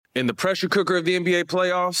In the pressure cooker of the NBA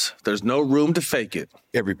playoffs, there's no room to fake it.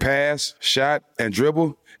 Every pass, shot, and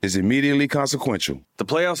dribble is immediately consequential. The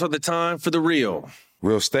playoffs are the time for the real.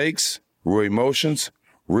 Real stakes, real emotions,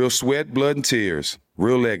 real sweat, blood, and tears,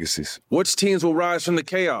 real legacies. Which teams will rise from the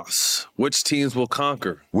chaos? Which teams will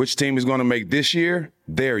conquer? Which team is going to make this year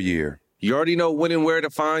their year? You already know when and where to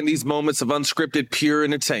find these moments of unscripted, pure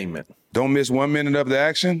entertainment. Don't miss 1 minute of the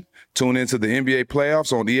action. Tune into the NBA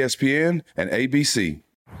playoffs on ESPN and ABC.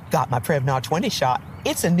 Got my Prevnar 20 shot.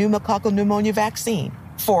 It's a pneumococcal pneumonia vaccine.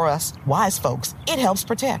 For us, wise folks, it helps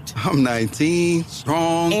protect. I'm 19,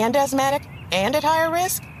 strong. And asthmatic, and at higher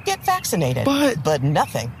risk. Get vaccinated. But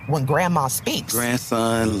nothing when grandma speaks.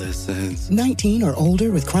 Grandson listens. 19 or older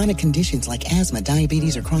with chronic conditions like asthma,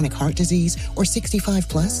 diabetes, or chronic heart disease, or 65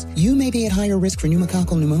 plus, you may be at higher risk for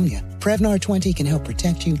pneumococcal pneumonia. Prevnar 20 can help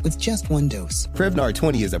protect you with just 1 dose. Prevnar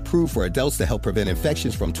 20 is approved for adults to help prevent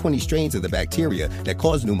infections from 20 strains of the bacteria that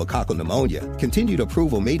cause pneumococcal pneumonia. Continued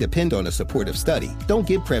approval may depend on a supportive study. Don't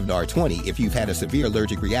get Prevnar 20 if you've had a severe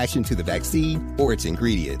allergic reaction to the vaccine or its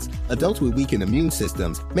ingredients. Adults with weakened immune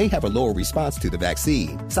systems may have a lower response to the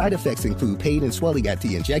vaccine. Side effects include pain and swelling at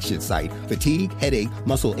the injection site, fatigue, headache,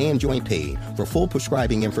 muscle, and joint pain. For full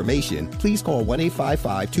prescribing information, please call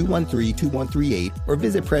 1-855-213-2138 or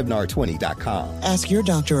visit Prevnar20.com. Ask your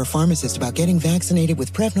doctor or pharmacist about getting vaccinated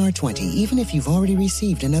with Prevnar 20, even if you've already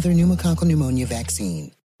received another pneumococcal pneumonia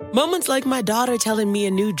vaccine. Moments like my daughter telling me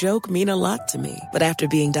a new joke mean a lot to me. But after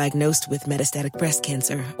being diagnosed with metastatic breast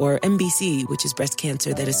cancer, or MBC, which is breast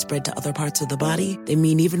cancer that is spread to other parts of the body, they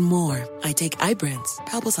mean even more. I take Ibrance,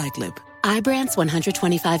 palbociclib. Ibrance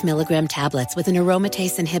 125 milligram tablets with an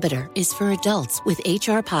aromatase inhibitor is for adults with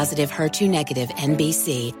HR-positive, HER2-negative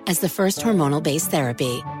MBC as the first hormonal-based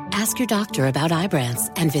therapy. Ask your doctor about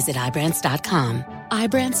Ibrance and visit Ibrance.com.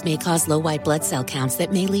 Ibrance may cause low white blood cell counts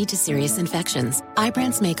that may lead to serious infections.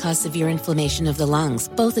 Ibrance may cause severe inflammation of the lungs.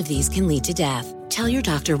 Both of these can lead to death. Tell your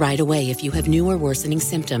doctor right away if you have new or worsening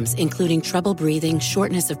symptoms, including trouble breathing,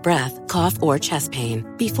 shortness of breath, cough, or chest pain.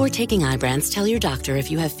 Before taking Ibrance, tell your doctor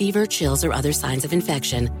if you have fever, chills, or other signs of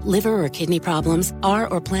infection, liver or kidney problems,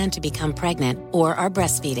 are or plan to become pregnant, or are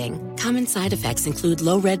breastfeeding. Common side effects include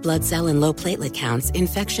low red blood cell and low platelet counts,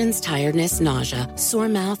 infections, tiredness, nausea, sore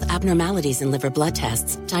mouth, abnormalities in liver blood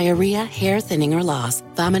tests, diarrhea, hair thinning or loss,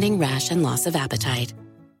 vomiting, rash, and loss of appetite.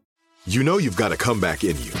 You know you've got a comeback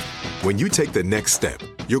in you. When you take the next step,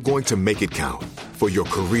 you're going to make it count. For your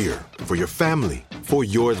career, for your family, for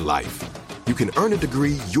your life. You can earn a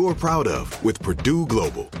degree you're proud of with Purdue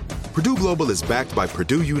Global. Purdue Global is backed by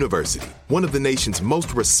Purdue University, one of the nation's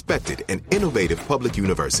most respected and innovative public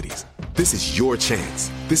universities. This is your chance.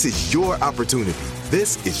 This is your opportunity.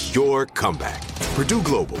 This is your comeback. Purdue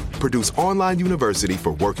Global, Purdue's online university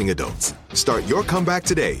for working adults. Start your comeback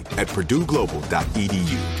today at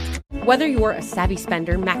purdueglobal.edu. Whether you're a savvy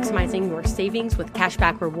spender maximizing your savings with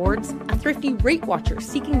cashback rewards, a thrifty rate watcher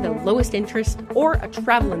seeking the lowest interest, or a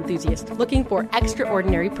travel enthusiast looking for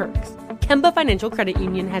extraordinary perks, Kemba Financial Credit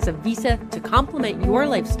Union has a visa to complement your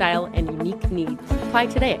lifestyle and unique needs. Apply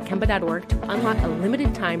today at Kemba.org to unlock a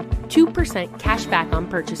limited time 2% cash back on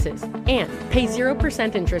purchases and pay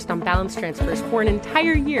 0% interest on balance transfers for an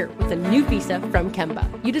entire year with a new visa from Kemba.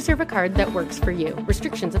 You deserve a card that works for you.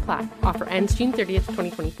 Restrictions apply. Offer ends June 30th,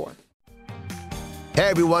 2024. Hey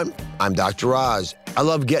everyone, I'm Dr. Oz. I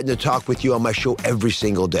love getting to talk with you on my show every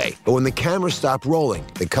single day. But when the cameras stop rolling,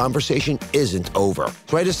 the conversation isn't over.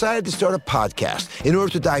 So I decided to start a podcast in order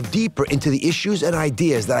to dive deeper into the issues and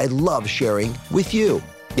ideas that I love sharing with you.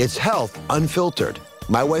 It's Health Unfiltered.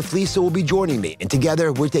 My wife Lisa will be joining me, and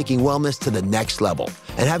together we're taking wellness to the next level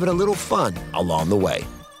and having a little fun along the way.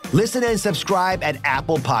 Listen and subscribe at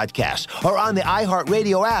Apple Podcasts or on the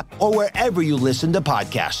iHeartRadio app or wherever you listen to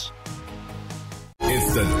podcasts.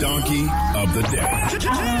 It's the Donkey of the Day.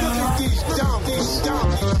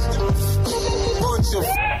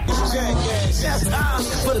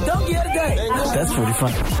 For the Donkey of the Day. That's pretty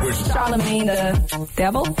funny. Charlemagne the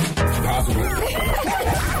devil? Possibly.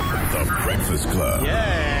 The Breakfast Club.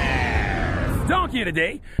 Yeah. Donkey of the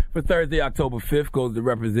Day for Thursday, October 5th goes to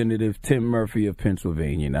Representative Tim Murphy of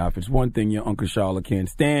Pennsylvania. Now, if it's one thing your Uncle Charlotte can't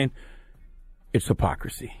stand, it's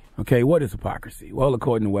hypocrisy. Okay, what is hypocrisy? Well,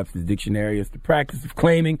 according to Webster's Dictionary, it's the practice of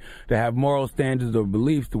claiming to have moral standards or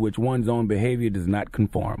beliefs to which one's own behavior does not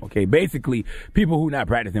conform. Okay, basically, people who not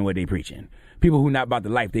practicing what they preaching. People who not about the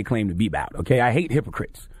life they claim to be about. Okay, I hate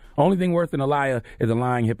hypocrites. Only thing worse than a liar is a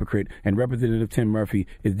lying hypocrite, and Representative Tim Murphy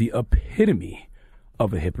is the epitome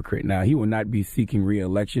of a hypocrite. Now, he will not be seeking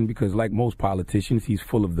re-election because, like most politicians, he's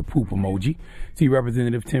full of the poop emoji. See,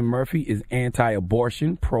 Representative Tim Murphy is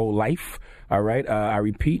anti-abortion, pro-life. All right. I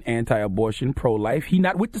repeat, anti-abortion, pro-life. He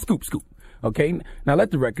not with the scoop. Okay, now let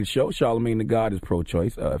the record show Charlamagne the God is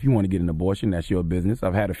pro-choice. If you want to get an abortion, that's your business.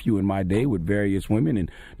 I've had a few in my day with various women, and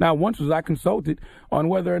now once was I consulted on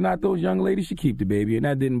whether or not those young ladies should keep the baby, and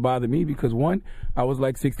that didn't bother me because, one, I was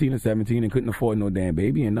like 16 or 17 and couldn't afford no damn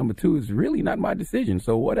baby, and number two, it's really not my decision,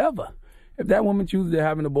 so whatever. If that woman chooses to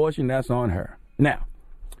have an abortion, that's on her. Now,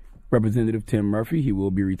 Representative Tim Murphy, he will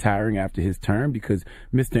be retiring after his term because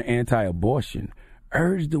Mr. Anti-Abortion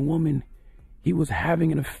urged the woman he was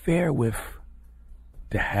having an affair with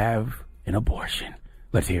to have an abortion.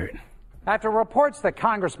 Let's hear it. After reports that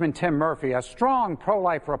Congressman Tim Murphy, a strong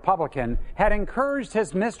pro-life Republican, had encouraged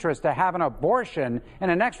his mistress to have an abortion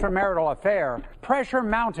in an extramarital affair, pressure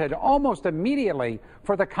mounted almost immediately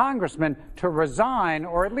for the congressman to resign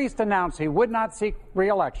or at least announce he would not seek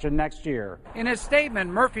re-election next year. In his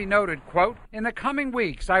statement, Murphy noted, quote, "In the coming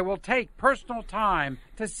weeks, I will take personal time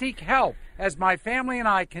to seek help as my family and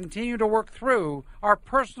I continue to work through our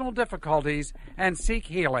personal difficulties and seek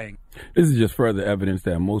healing." This is just further evidence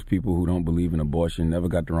that most people who don't believe in abortion never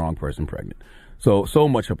got the wrong person pregnant. So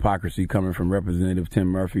much hypocrisy coming from Representative Tim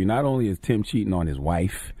Murphy. Not only is Tim cheating on his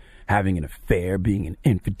wife, having an affair, being an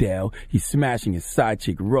infidel, he's smashing his side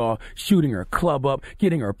chick raw, shooting her club up,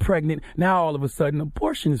 getting her pregnant. Now all of a sudden,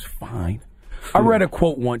 abortion is fine. I read a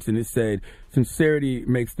quote once and it said, "Sincerity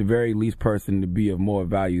makes the very least person to be of more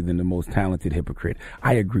value than the most talented hypocrite."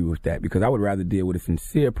 I agree with that because I would rather deal with a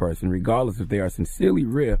sincere person, regardless if they are sincerely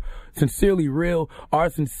real, or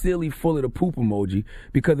sincerely full of the poop emoji.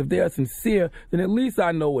 Because if they are sincere, then at least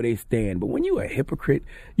I know where they stand. But when you are a hypocrite,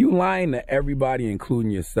 you lying to everybody,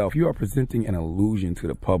 including yourself. You are presenting an illusion to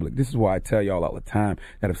the public. This is why I tell y'all all the time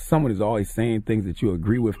that if someone is always saying things that you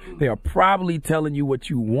agree with, they are probably telling you what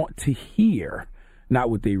you want to hear, not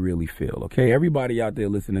what they really feel, okay? Everybody out there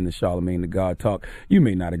listening to Charlamagne the God talk, you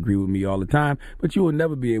may not agree with me all the time, but you will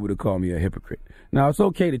never be able to call me a hypocrite. Now, it's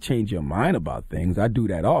okay to change your mind about things. I do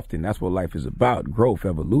that often. That's what life is about, growth,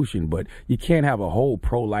 evolution, but you can't have a whole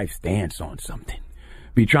pro-life stance on something.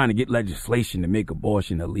 Be trying to get legislation to make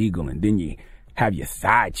abortion illegal, and then you have your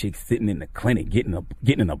side chick sitting in the clinic getting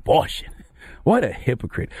an abortion. What a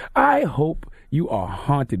hypocrite. I hope you are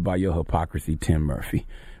haunted by your hypocrisy, Tim Murphy.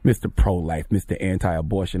 Mr. Pro-Life, Mr.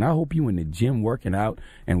 Anti-Abortion. I hope you in the gym working out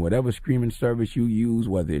and whatever streaming service you use,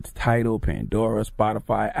 whether it's Tidal, Pandora,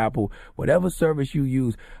 Spotify, Apple, whatever service you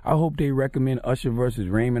use, I hope they recommend Usher vs.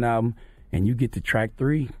 Raymond album and you get to track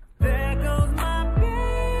 3. There goes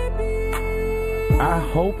my baby. I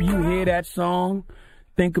hope you hear that song,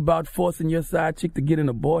 think about forcing your side chick to get an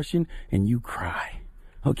abortion, and you cry.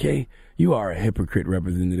 Okay? You are a hypocrite,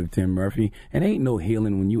 Representative Tim Murphy, and ain't no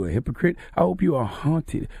healing when you a hypocrite. I hope you are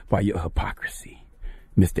haunted by your hypocrisy.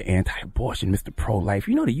 Mr. Anti-Abortion, Mr. Pro-Life.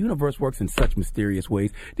 You know the universe works in such mysterious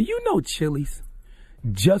ways. Do you know Chili's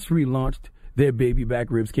just relaunched their Baby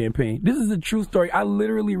Back Ribs campaign? This is a true story. I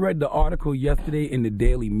literally read the article yesterday in the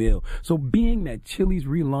Daily Mail. So being that Chili's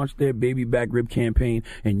relaunched their Baby Back Rib campaign,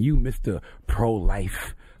 and you, Mr.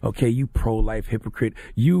 Pro-Life, okay, you pro-life hypocrite,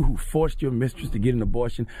 you who forced your mistress to get an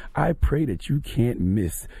abortion, I pray that you can't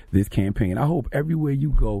miss this campaign. I hope everywhere you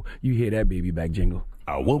go, you hear that baby back jingle.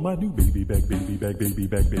 I want my new baby back, baby back, baby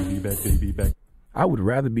back, baby back, baby back. I would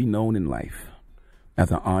rather be known in life as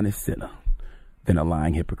an honest sinner than a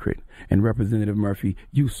lying hypocrite. And Representative Murphy,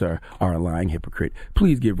 you, sir, are a lying hypocrite.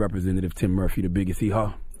 Please give Representative Tim Murphy the biggest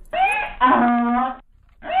hee-haw.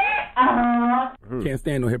 Can't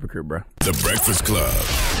stand no hypocrite, bro. The Breakfast Club.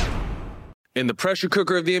 In the pressure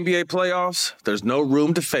cooker of the NBA playoffs, there's no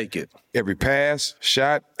room to fake it. Every pass,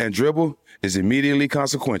 shot, and dribble is immediately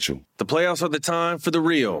consequential. The playoffs are the time for the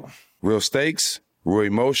real. Real stakes, real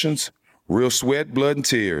emotions, real sweat, blood, and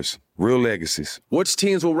tears, real legacies. Which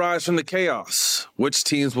teams will rise from the chaos? Which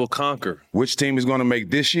teams will conquer? Which team is going to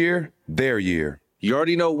make this year their year? You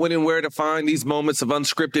already know when and where to find these moments of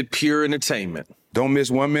unscripted, pure entertainment. Don't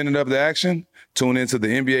miss 1 minute of the action. Tune into the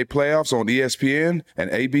NBA playoffs on ESPN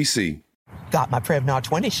and ABC. Got my Prevnar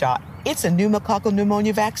 20 shot. It's a pneumococcal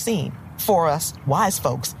pneumonia vaccine. For us, wise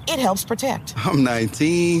folks, it helps protect. I'm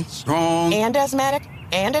 19, strong. And asthmatic,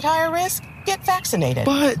 and at higher risk. Get vaccinated.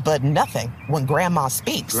 But nothing when grandma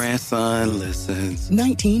speaks. Grandson listens.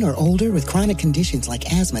 19 or older with chronic conditions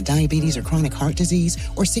like asthma, diabetes, or chronic heart disease,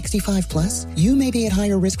 or 65 plus, you may be at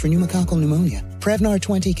higher risk for pneumococcal pneumonia. Prevnar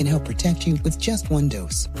 20 can help protect you with just one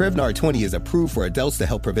dose. Prevnar 20 is approved for adults to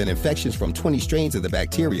help prevent infections from 20 strains of the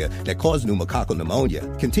bacteria that cause pneumococcal pneumonia.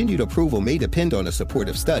 Continued approval may depend on a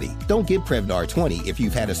supportive study. Don't get Prevnar 20 if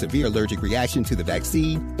you've had a severe allergic reaction to the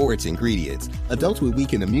vaccine or its ingredients. Adults with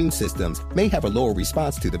weakened immune systems may have a lower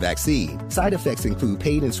response to the vaccine. Side effects include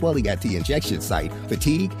pain and swelling at the injection site,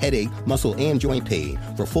 fatigue, headache, muscle, and joint pain.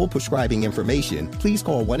 For full prescribing information, please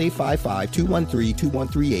call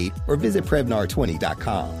 1-855-213-2138 or visit Prevnar20.com.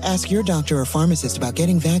 Ask your doctor or pharmacist about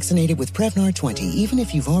getting vaccinated with Prevnar 20, even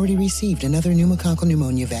if you've already received another pneumococcal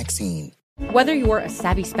pneumonia vaccine. Whether you're a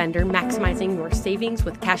savvy spender maximizing your savings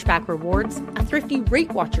with cashback rewards, a thrifty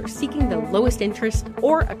rate watcher seeking the lowest interest,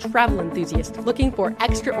 or a travel enthusiast looking for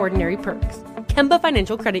extraordinary perks, Kemba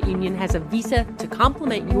Financial Credit Union has a visa to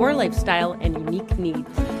complement your lifestyle and unique needs.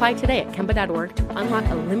 Apply today at Kemba.org to unlock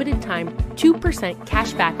a limited-time 2%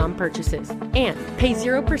 cash back on purchases and pay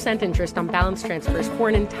 0% interest on balance transfers for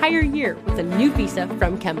an entire year with a new visa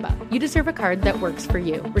from Kemba. You deserve a card that works for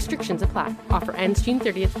you. Restrictions apply. Offer ends June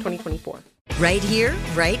 30th, 2024. Right here,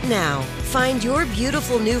 right now. Find your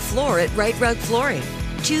beautiful new floor at Right Rug Flooring.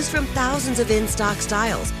 Choose from thousands of in-stock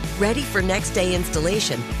styles, ready for next day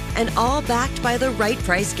installation, and all backed by the right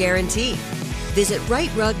price guarantee. Visit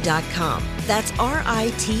rightrug.com. That's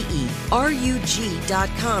RITERUG.com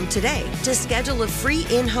today to schedule a free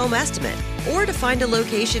in-home estimate or to find a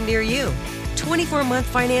location near you. 24-month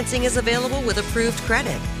financing is available with approved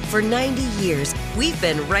credit. For 90 years, we've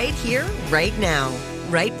been right here, right now.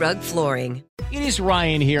 Right Rug Flooring. It is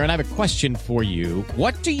Ryan here, and I have a question for you.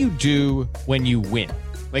 What do you do when you win?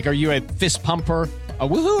 Like, are you a fist pumper, a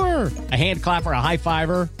woohooer, a hand clapper, a high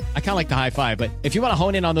fiver? I kind of like the high five, but if you want to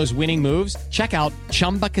hone in on those winning moves, check out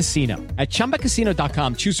Chumba Casino. At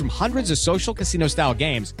ChumbaCasino.com, choose from hundreds of social casino-style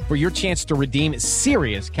games for your chance to redeem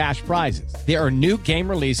serious cash prizes. There are new game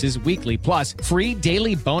releases weekly, plus free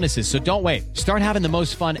daily bonuses, so don't wait. Start having the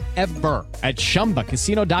most fun ever at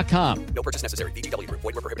ChumbaCasino.com. No purchase necessary. VGW Group.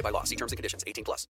 Void where prohibited by law. See terms and conditions. 18+.